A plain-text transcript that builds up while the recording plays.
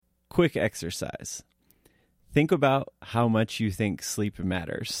quick exercise. Think about how much you think sleep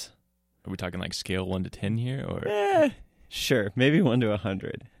matters. Are we talking like scale 1 to 10 here? Or Sure, maybe 1 to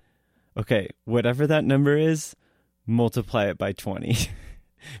 100. Okay, whatever that number is, multiply it by 20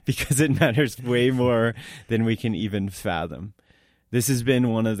 because it matters way more than we can even fathom. This has been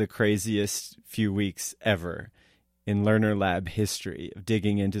one of the craziest few weeks ever in Learner Lab history of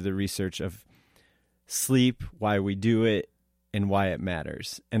digging into the research of sleep, why we do it, and why it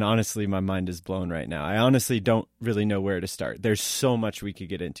matters. And honestly, my mind is blown right now. I honestly don't really know where to start. There's so much we could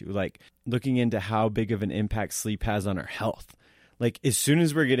get into, like looking into how big of an impact sleep has on our health. Like as soon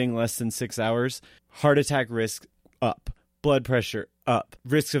as we're getting less than 6 hours, heart attack risk up, blood pressure up,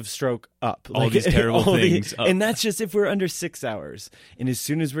 risk of stroke up. All these terrible things up. And that's just if we're under 6 hours. And as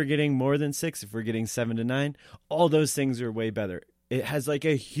soon as we're getting more than 6, if we're getting 7 to 9, all those things are way better. It has like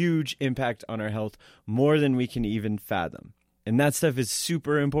a huge impact on our health, more than we can even fathom. And that stuff is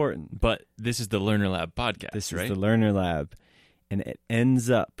super important. But this is the Learner Lab podcast, This right? is the Learner Lab. And it ends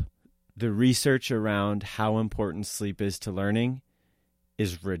up, the research around how important sleep is to learning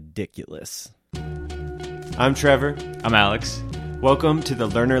is ridiculous. I'm Trevor. I'm Alex. Welcome to the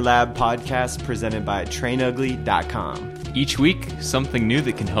Learner Lab podcast presented by TrainUgly.com. Each week, something new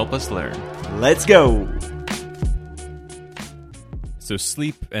that can help us learn. Let's go. So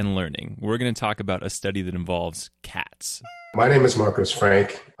sleep and learning. We're going to talk about a study that involves cats. My name is Marcos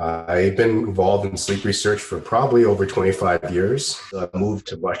Frank. I've been involved in sleep research for probably over 25 years. I moved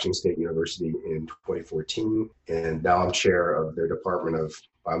to Washington State University in 2014, and now I'm chair of their Department of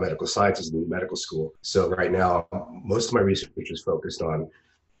Biomedical Sciences in the medical school. So right now, most of my research is focused on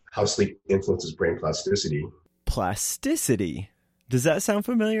how sleep influences brain plasticity. Plasticity. Does that sound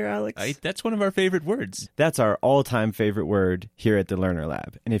familiar, Alex? That's one of our favorite words. That's our all-time favorite word here at the Learner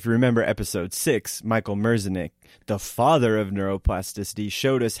Lab. And if you remember episode 6, Michael Merzenich, the father of neuroplasticity,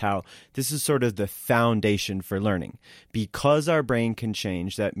 showed us how this is sort of the foundation for learning. Because our brain can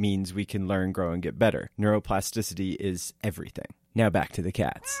change, that means we can learn, grow, and get better. Neuroplasticity is everything. Now back to the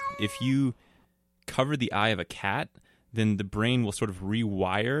cats. If you cover the eye of a cat, then the brain will sort of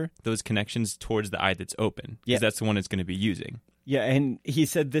rewire those connections towards the eye that's open. Because that's the one it's going to be using. Yeah, and he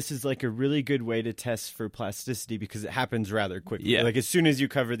said this is like a really good way to test for plasticity because it happens rather quickly. Yeah. Like as soon as you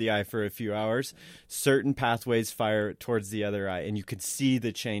cover the eye for a few hours, certain pathways fire towards the other eye, and you can see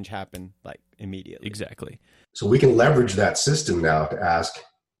the change happen like immediately. Exactly. So we can leverage that system now to ask,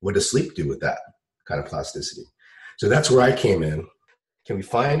 what does sleep do with that kind of plasticity? So that's where I came in. Can we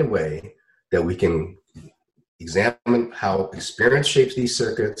find a way that we can examine how experience shapes these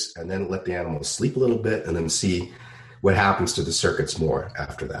circuits and then let the animals sleep a little bit and then see what happens to the circuits more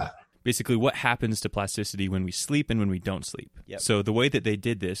after that? Basically, what happens to plasticity when we sleep and when we don't sleep. Yep. So the way that they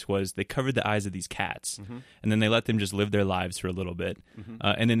did this was they covered the eyes of these cats, and then they let them just live their lives for a little bit.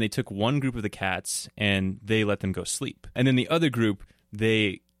 And then they took one group of the cats, and they let them go sleep. And then the other group,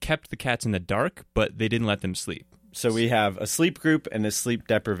 they kept the cats in the dark, but they didn't let them sleep. So we have a sleep group and a sleep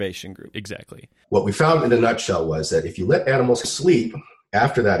deprivation group. Exactly. What we found in a nutshell was that if you let animals sleep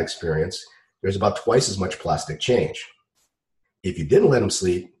after that experience, there's about twice as much plastic change. If you didn't let them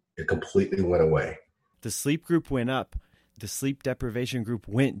sleep, it completely went away. The sleep group went up. The sleep deprivation group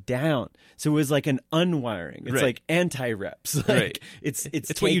went down. So it was like an unwiring. It's like anti-reps. Like Right. It's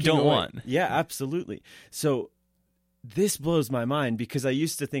what you taking don't away. want. Yeah, absolutely. So this blows my mind because I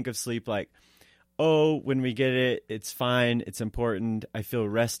used to think of sleep like, oh, when we get it, it's fine, it's important, I feel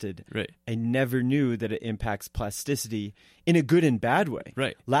rested. Right. I never knew that it impacts plasticity in a good and bad way.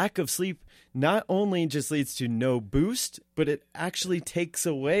 Right. Lack of sleep not only just leads to no boost, but it actually takes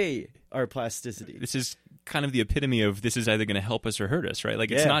away our plasticity. This is kind of the epitome of this is either going to help us or hurt us, right?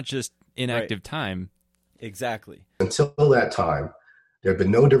 Like it's not just inactive time. Exactly. Until that time, there had been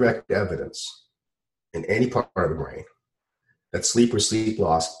no direct evidence in any part of the brain that sleep or sleep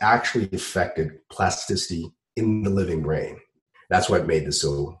loss actually affected plasticity in the living brain. That's what made this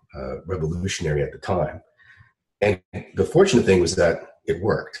so revolutionary at the time. And the fortunate thing was that it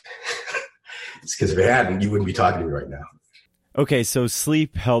worked. It's because if it hadn't, you wouldn't be talking to me right now. Okay, so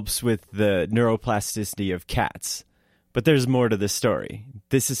sleep helps with the neuroplasticity of cats, but there's more to the story.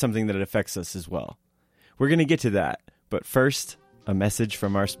 This is something that affects us as well. We're going to get to that, but first, a message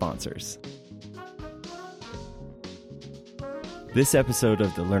from our sponsors. This episode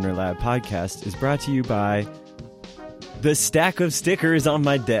of the Learner Lab podcast is brought to you by the stack of stickers on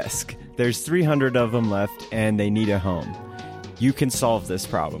my desk. There's 300 of them left, and they need a home. You can solve this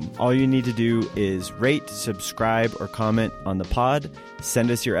problem. All you need to do is rate, subscribe, or comment on the pod,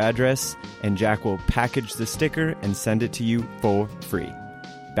 send us your address, and Jack will package the sticker and send it to you for free.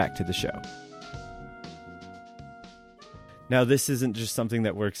 Back to the show. Now, this isn't just something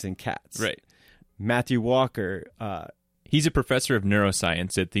that works in cats. Right. Matthew Walker, He's a professor of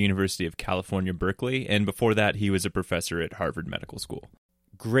neuroscience at the University of California, Berkeley, and before that, he was a professor at Harvard Medical School.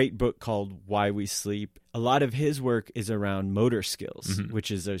 great book called Why We Sleep. A lot of his work is around motor skills, which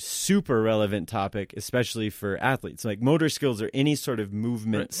is a super relevant topic, especially for athletes. Like motor skills are any sort of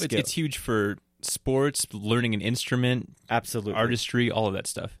movement skill. It's huge for sports, learning an instrument, Absolutely. artistry, all of that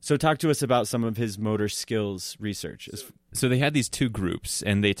stuff. So talk to us about some of his motor skills research. So they had these two groups,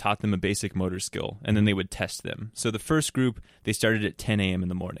 and they taught them a basic motor skill, and then they would test them. So the first group, they started at 10 a.m. in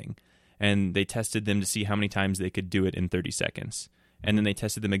the morning, and they tested them to see how many times they could do it in 30 seconds. And then they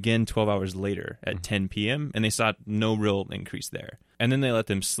tested them again 12 hours later at 10 p.m., and they saw no real increase there. And then they let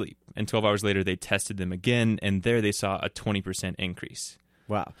them sleep, and 12 hours later they tested them again, and there they saw a 20% increase.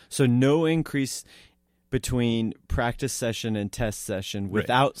 Wow. So no increase between practice session and test session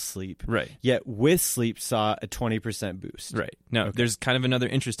without sleep. Right. Yet with sleep saw a 20% boost. Right. Now, there's kind of another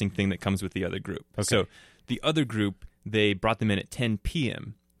interesting thing that comes with the other group. Okay. So the other group, they brought them in at 10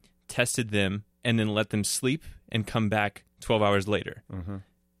 p.m., tested them, and then let them sleep and come back 12 hours later.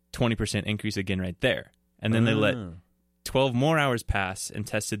 20% increase again right there. And then they let 12 more hours pass and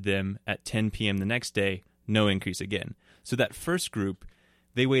tested them at 10 p.m. the next day, no increase again. So that first group,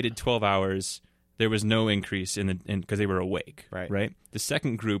 they waited 12 hours. There was no increase because they were awake. Right. The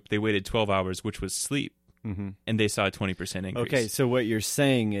second group, they waited 12 hours, which was sleep, and they saw a 20% increase. Okay, so what you're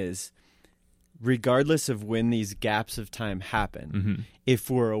saying is, regardless of when these gaps of time happen, if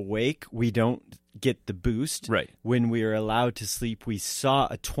we're awake, we don't get the boost. Right. When we are allowed to sleep, we saw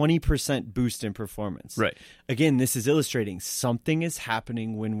a 20% boost in performance. Right. Again, this is illustrating something is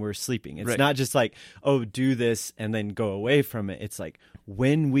happening when we're sleeping. It's Right. not just like, oh, do this and then go away from it. It's like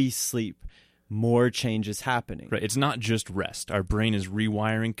when we sleep, more change is happening. Right. It's not just rest. Our brain is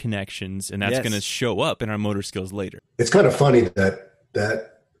rewiring connections, and that's Yes. going to show up in our motor skills later. It's kind of funny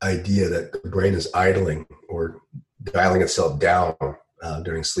that idea that the brain is idling or dialing itself down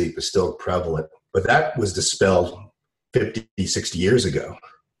during sleep is still prevalent. But that was dispelled 50, 60 years ago.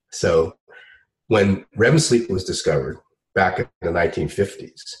 So when REM sleep was discovered back in the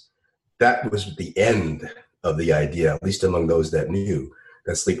 1950s, that was the end of the idea, at least among those that knew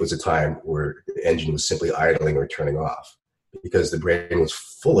that sleep was a time where the engine was simply idling or turning off, because the brain was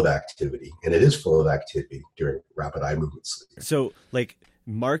full of activity, and it is full of activity during rapid eye movement sleep. So, like,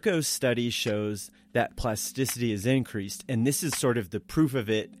 Marco's study shows that plasticity is increased, and this is sort of the proof of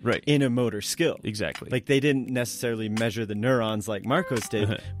it in a motor skill. Exactly. Like, they didn't necessarily measure the neurons like Marcos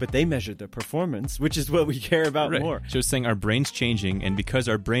did, but they measured the performance, which is what we care about more. So it's saying our brain's changing, and because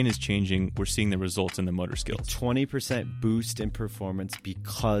our brain is changing, we're seeing the results in the motor skills. 20% boost in performance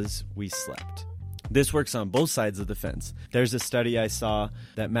because we slept. This works on both sides of the fence. There's a study I saw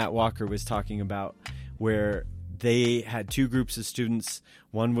that Matt Walker was talking about where they had two groups of students.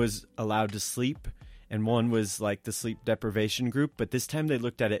 One was allowed to sleep, and one was like the sleep deprivation group. But this time they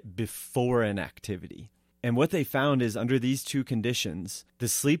looked at it before an activity. And what they found is under these two conditions, the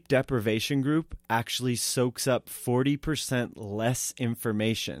sleep deprivation group actually soaks up 40% less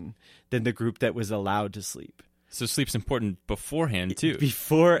information than the group that was allowed to sleep. So sleep's important beforehand, too.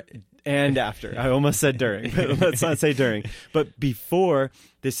 Before and after. I almost said during, but let's not say during. But before,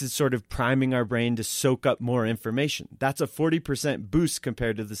 this is sort of priming our brain to soak up more information. That's a 40% boost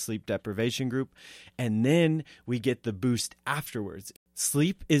compared to the sleep deprivation group. And then we get the boost afterwards.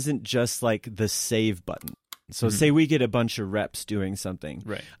 Sleep isn't just like the save button. So say we get a bunch of reps doing something.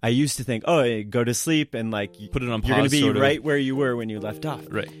 Right. I used to think, oh, go to sleep and like put it on pause. You're going to be right where you were when you left off.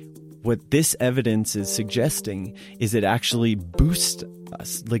 Right. What this evidence is suggesting is it actually boosts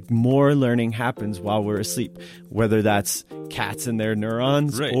us. Like more learning happens while we're asleep, whether that's cats and their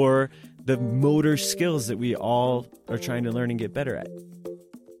neurons or the motor skills that we all are trying to learn and get better at.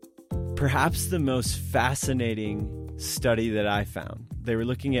 Perhaps the most fascinating study that I found, they were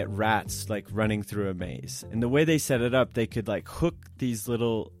looking at rats like running through a maze. And the way they set it up, they could like hook these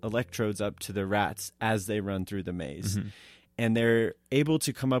little electrodes up to the rats as they run through the maze. And they're able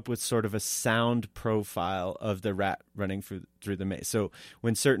to come up with sort of a sound profile of the rat running through the maze. So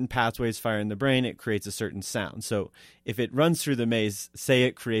when certain pathways fire in the brain, it creates a certain sound. So if it runs through the maze, say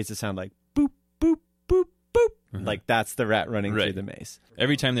it creates a sound like boop, boop, boop, boop. Like that's the rat running through the maze.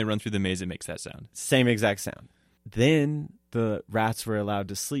 Every time they run through the maze, it makes that sound. Same exact sound. Then the rats were allowed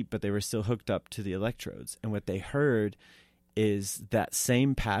to sleep, but they were still hooked up to the electrodes. And what they heard is that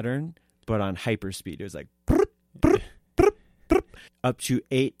same pattern, but on hyperspeed. It was like up to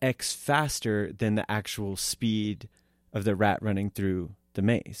 8x faster than the actual speed of the rat running through the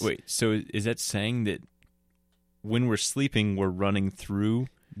maze. Wait, so is that saying that when we're sleeping, we're running through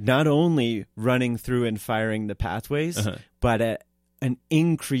not only running through and firing the pathways, but at an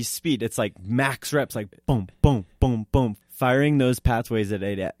increased speed. It's like max reps, like boom, boom, boom, boom, firing those pathways at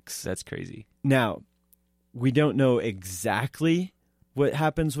 8x. That's crazy. Now, we don't know exactly what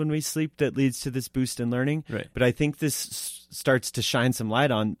happens when we sleep that leads to this boost in learning, Right. but I think this starts to shine some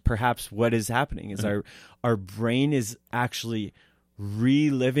light on perhaps what is happening is our brain is actually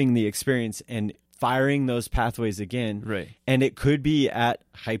reliving the experience and firing those pathways again. Right. And it could be at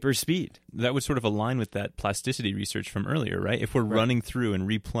hyper speed. That would sort of align with that plasticity research from earlier, right? If we're running through and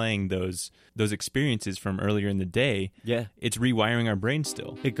replaying those experiences from earlier in the day, it's rewiring our brain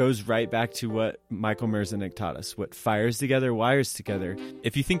still. It goes right back to what Michael Merzenich taught us. What fires together, wires together.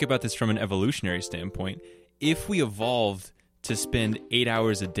 If you think about this from an evolutionary standpoint, if we evolved to spend 8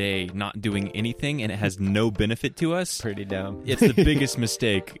 hours a day not doing anything and it has no benefit to us, Pretty dumb. it's the biggest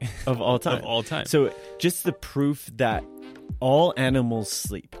mistake of all time. of all time. So just the proof that all animals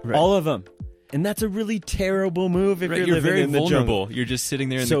sleep. Right. All of them. And that's a really terrible move if Right, you're you're living very in the vulnerable. jungle. You're just sitting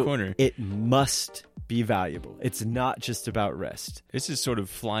there in So the corner. it must be valuable. It's not just about rest. This is sort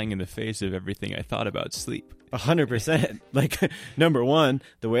of flying in the face of everything I thought about sleep. 100%. Like, number one,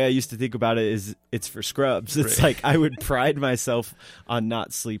 the way I used to think about it is it's for scrubs. It's like I would pride myself on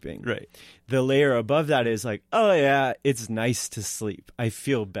not sleeping. Right. The layer above that is like, oh yeah, it's nice to sleep. I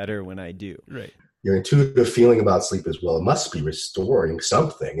feel better when I do. Right. Your intuitive feeling about sleep as well, it must be restoring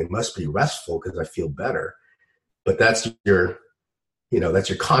something. It must be restful because I feel better. But that's your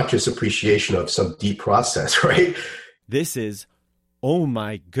conscious appreciation of some deep process, right? This is, oh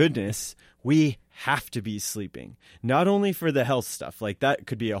my goodness, we have to be sleeping. Not only for the health stuff, like that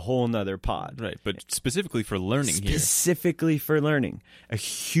could be a whole nother pod. Right. But specifically for learning here. Specifically for learning. A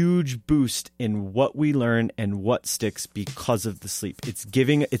huge boost in what we learn and what sticks because of the sleep.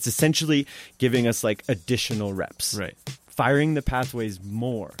 It's essentially giving us like additional reps. Right. Firing the pathways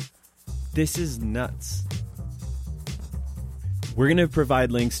more. This is nuts. We're going to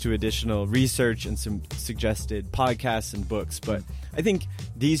provide links to additional research and some suggested podcasts and books, but I think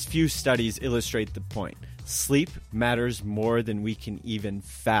these few studies illustrate the point. Sleep matters more than we can even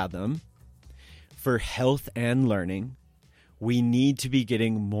fathom. For health and learning, we need to be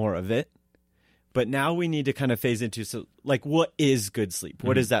getting more of it. But now we need to kind of phase into, so like, what is good sleep?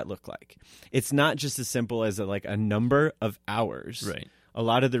 What does that look like? It's not just as simple as a number of hours. Right. A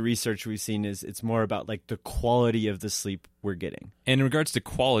lot of the research we've seen is it's more about like the quality of the sleep we're getting. And in regards to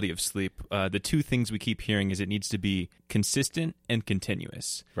quality of sleep, the two things we keep hearing is it needs to be consistent and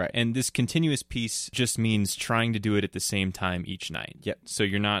continuous. Right. And this continuous piece just means trying to do it at the same time each night. Yep. So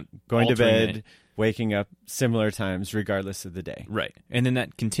you're not Going to altering bed, it. waking up similar times regardless of the day. Right. And then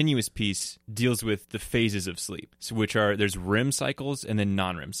that continuous piece deals with the phases of sleep, so there's REM cycles and then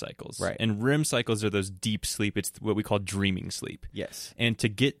non-REM cycles. Right. And REM cycles are those deep sleep. It's what we call dreaming sleep. Yes. And to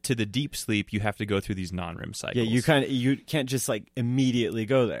get to the deep sleep, you have to go through these non-REM cycles. Yeah, you can't just like immediately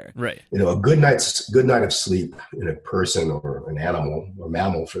go there. Right. A good night of sleep in a person or an animal or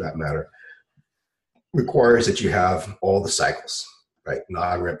mammal for that matter requires that you have all the cycles, right?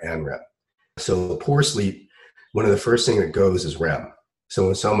 Non-REM and REM. So poor sleep, one of the first things that goes is REM. So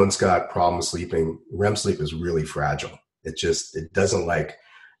when someone's got problems sleeping, REM sleep is really fragile. It doesn't like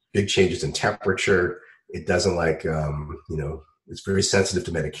big changes in temperature. It doesn't like, it's very sensitive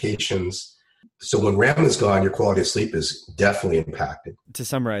to medications. So when REM is gone, your quality of sleep is definitely impacted. To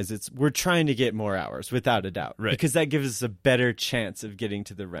summarize, we're trying to get more hours without a doubt, right? Because that gives us a better chance of getting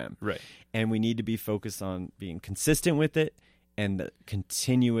to the REM, right? And we need to be focused on being consistent with it and the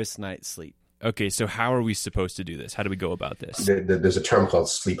continuous night sleep. Okay, so how are we supposed to do this? How do we go about this? There's a term called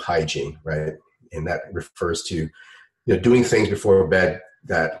sleep hygiene, right? And that refers to doing things before bed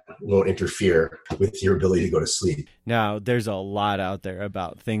that won't interfere with your ability to go to sleep. Now, there's a lot out there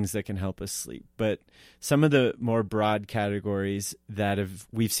about things that can help us sleep, but some of the more broad categories that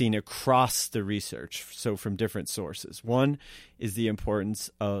we've seen across the research, so from different sources. One is the importance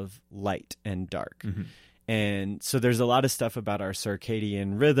of light and dark. Mm-hmm. And so there's a lot of stuff about our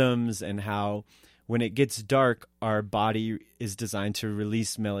circadian rhythms and how when it gets dark, our body is designed to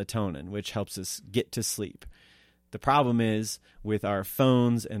release melatonin, which helps us get to sleep. The problem is with our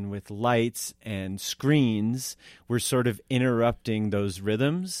phones and with lights and screens, we're sort of interrupting those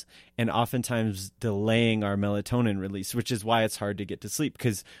rhythms and oftentimes delaying our melatonin release, which is why it's hard to get to sleep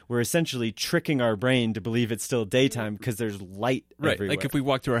because we're essentially tricking our brain to believe it's still daytime because there's light everywhere. Like if we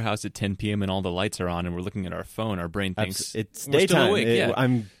walk to our house at 10 p.m. and all the lights are on and we're looking at our phone, our brain thinks it's we're daytime. Still awake.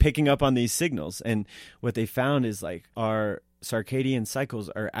 I'm picking up on these signals. And what they found is like our circadian cycles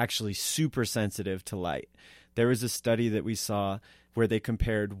are actually super sensitive to light. there was a study that we saw where they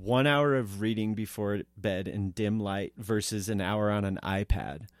compared 1 hour of reading before bed in dim light versus an hour on an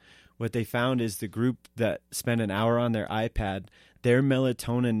iPad. What they found is the group that spent an hour on their iPad, their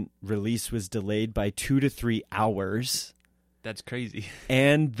melatonin release was delayed by 2 to 3 hours. That's crazy.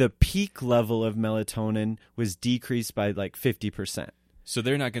 And the peak level of melatonin was decreased by like 50%. So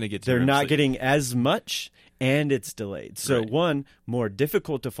they're not going to get to They're REM not sleep. getting as much, and it's delayed. So Right. one, more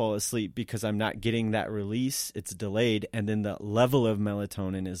difficult to fall asleep because I'm not getting that release. It's delayed, and then the level of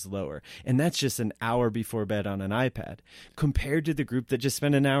melatonin is lower. And that's just an hour before bed on an iPad compared to the group that just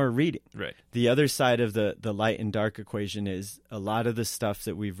spent an hour reading. Right. The other side of the light and dark equation is a lot of the stuff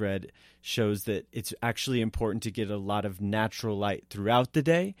that we've read shows that it's actually important to get a lot of natural light throughout the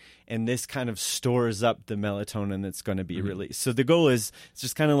day, and this kind of stores up the melatonin that's going to be released. So the goal is it's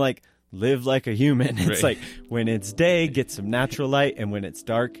just kind of like live like a human. It's Right. like when it's day, get some natural light, and when it's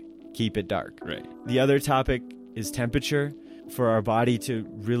dark, keep it dark. Right. The other topic is temperature. For our body to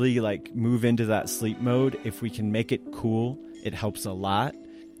really like move into that sleep mode, if we can make it cool, it helps a lot.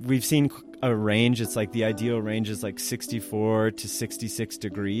 We've seen a range. It's like the ideal range is like 64 to 66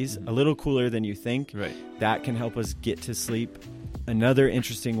 degrees, a little cooler than you think. Right. That can help us get to sleep. Another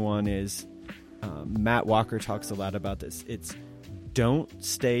interesting one is Matt Walker talks a lot about this. It's don't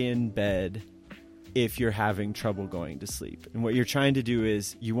stay in bed if you're having trouble going to sleep. And what you're trying to do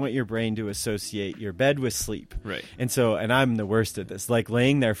is you want your brain to associate your bed with sleep. Right. And I'm the worst at this, like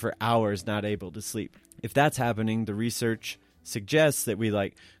laying there for hours not able to sleep. If that's happening, the research suggests that we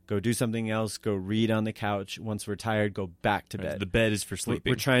like go do something else, go read on the couch. Once we're tired, go back to bed. The bed is for sleeping.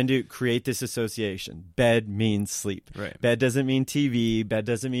 We're trying to create this association. Bed means sleep. Right. Bed doesn't mean TV. Bed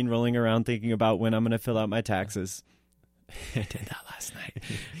doesn't mean rolling around thinking about when I'm going to fill out my taxes. I did that last night.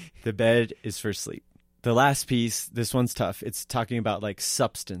 The bed is for sleep. The last piece, this one's tough. It's talking about like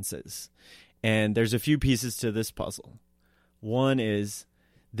substances. And there's a few pieces to this puzzle. One is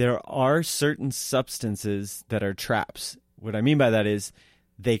there are certain substances that are traps. What I mean by that is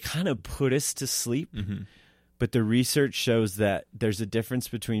they kind of put us to sleep, but the research shows that there's a difference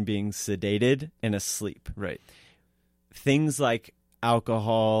between being sedated and asleep. Right. Things like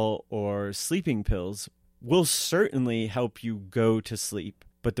alcohol or sleeping pills will certainly help you go to sleep,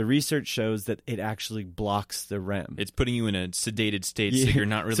 but the research shows that it actually blocks the REM. It's putting you in a sedated state, so you're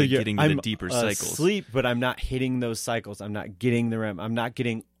not really So getting to I'm the deeper cycles. Asleep, but I'm not hitting those cycles. I'm not getting the REM. I'm not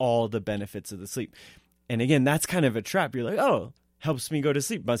getting all the benefits of the sleep. And again, that's kind of a trap. You're like, oh, helps me go to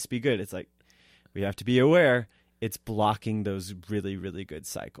sleep. Must be good. It's like, we have to be aware it's blocking those really, really good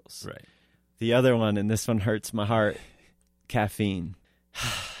cycles. Right. The other one, and this one hurts my heart, caffeine.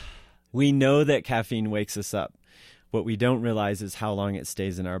 We know that caffeine wakes us up. What we don't realize is how long it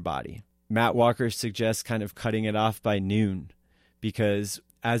stays in our body. Matt Walker suggests kind of cutting it off by noon because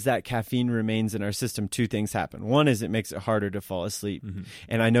as that caffeine remains in our system, two things happen. One is it makes it harder to fall asleep.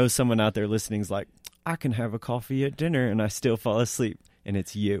 And I know someone out there listening is like, I can have a coffee at dinner and I still fall asleep. And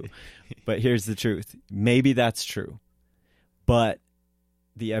it's you. But here's the truth. Maybe that's true. But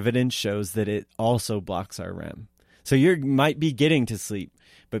the evidence shows that it also blocks our REM. So you might be getting to sleep,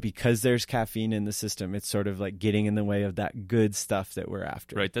 but because there's caffeine in the system, it's sort of like getting in the way of that good stuff that we're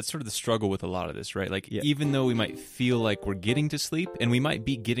after. Right. That's sort of the struggle with a lot of this, right? Like, Yeah. even though we might feel like we're getting to sleep, and we might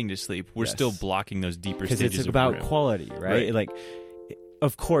be getting to sleep, we're Yes. still blocking those deeper Because stages it's of about REM. quality, right? Right. Like,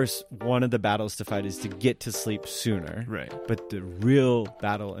 of course, one of the battles to fight is to get to sleep sooner. Right. But the real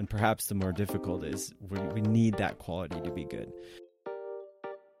battle, and perhaps the more difficult, is we need that quality to be good.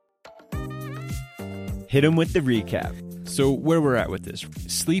 Hit them with the recap. So where we're at with this,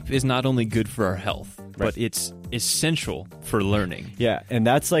 sleep is not only good for our health, but it's essential for learning. Yeah, and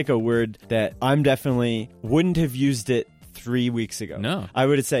that's like a word that I'm definitely wouldn't have used it 3 weeks ago. No. I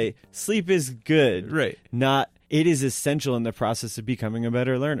would say sleep is good. Right. Not, it is essential in the process of becoming a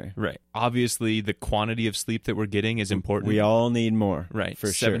better learner. Right. Obviously, the quantity of sleep that we're getting is important. We all need more. Right.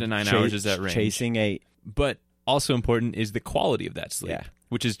 For 7 sure. to 9 hours is that range. Chasing 8. But also important is the quality of that sleep, Yeah.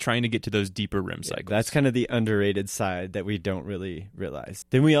 which is trying to get to those deeper REM cycles. That's kind of the underrated side that we don't really realize.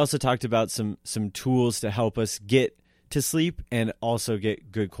 Then we also talked about some tools to help us get to sleep and also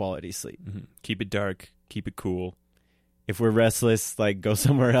get good quality sleep. Keep it dark, keep it cool. If we're restless, like go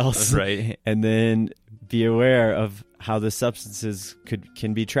somewhere else. Right. And then be aware of how the substances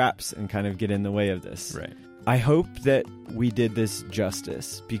can be traps and kind of get in the way of this. Right. I hope that we did this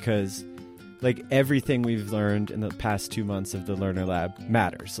justice because like everything we've learned in the past 2 months of the Learner Lab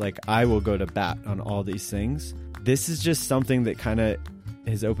matters. Like I will go to bat on all these things. This is just something that kind of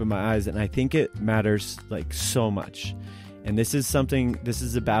has opened my eyes and I think it matters like so much. And this is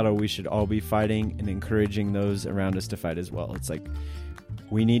a battle we should all be fighting and encouraging those around us to fight as well. It's like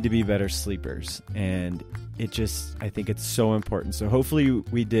we need to be better sleepers. And I think it's so important. So hopefully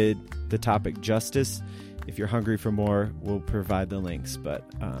we did the topic justice. If you're hungry for more, we'll provide the links. But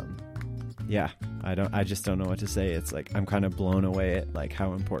yeah, I just don't know what to say. It's like I'm kind of blown away at like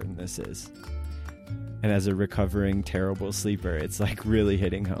how important this is. And as a recovering terrible sleeper, it's like really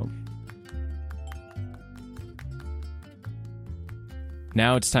hitting home.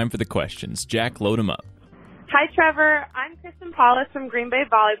 Now it's time for the questions. Jack, load them up. Hi, Trevor. I'm Kristen Paulus from Green Bay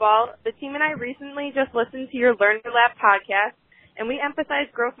Volleyball. The team and I recently just listened to your Learn Your Lab podcast, and we emphasize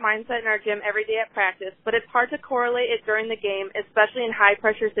growth mindset in our gym every day at practice, but it's hard to correlate it during the game, especially in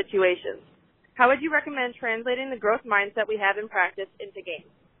high-pressure situations. How would you recommend translating the growth mindset we have in practice into games?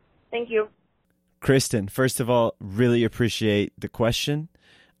 Thank you. Kristen, first of all, really appreciate the question.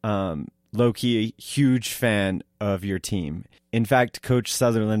 Low-key, huge fan of your team. In fact, Coach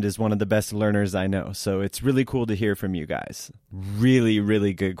Sutherland is one of the best learners I know, so it's really cool to hear from you guys. Really,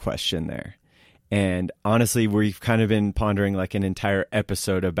 really good question there. And honestly, we've kind of been pondering like an entire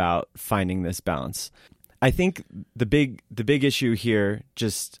episode about finding this balance. I think the big issue here,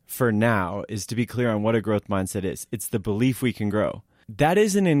 just for now, is to be clear on what a growth mindset is. It's the belief we can grow. That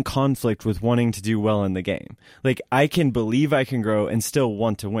isn't in conflict with wanting to do well in the game. Like, I can believe I can grow and still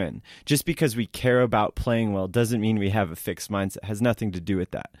want to win. Just because we care about playing well doesn't mean we have a fixed mindset. It has nothing to do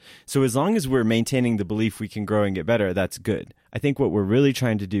with that. So as long as we're maintaining the belief we can grow and get better, that's good. I think what we're really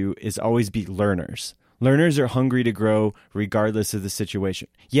trying to do is always be learners. Learners are hungry to grow regardless of the situation.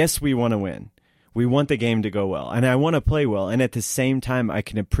 Yes, we want to win. We want the game to go well, and I want to play well. And at the same time, I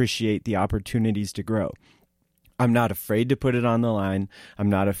can appreciate the opportunities to grow. I'm not afraid to put it on the line. I'm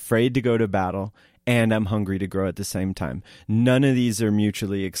not afraid to go to battle, and I'm hungry to grow at the same time. None of these are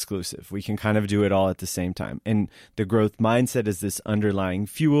mutually exclusive. We can kind of do it all at the same time. And the growth mindset is this underlying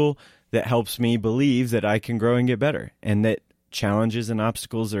fuel that helps me believe that I can grow and get better, and that challenges and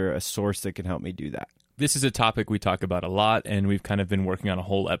obstacles are a source that can help me do that. This is a topic we talk about a lot, and we've kind of been working on a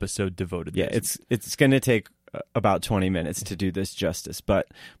whole episode devoted to this. Yeah, it's going to take about 20 minutes to do this justice. But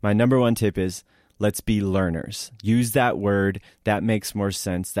my number one tip is, let's be learners. Use that word. That makes more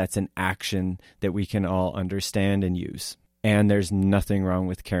sense. That's an action that we can all understand and use. And there's nothing wrong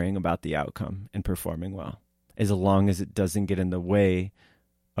with caring about the outcome and performing well, as long as it doesn't get in the way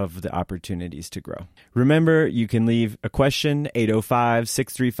of the opportunities to grow. Remember, you can leave a question,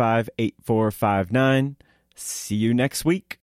 805-635-8459. See you next week.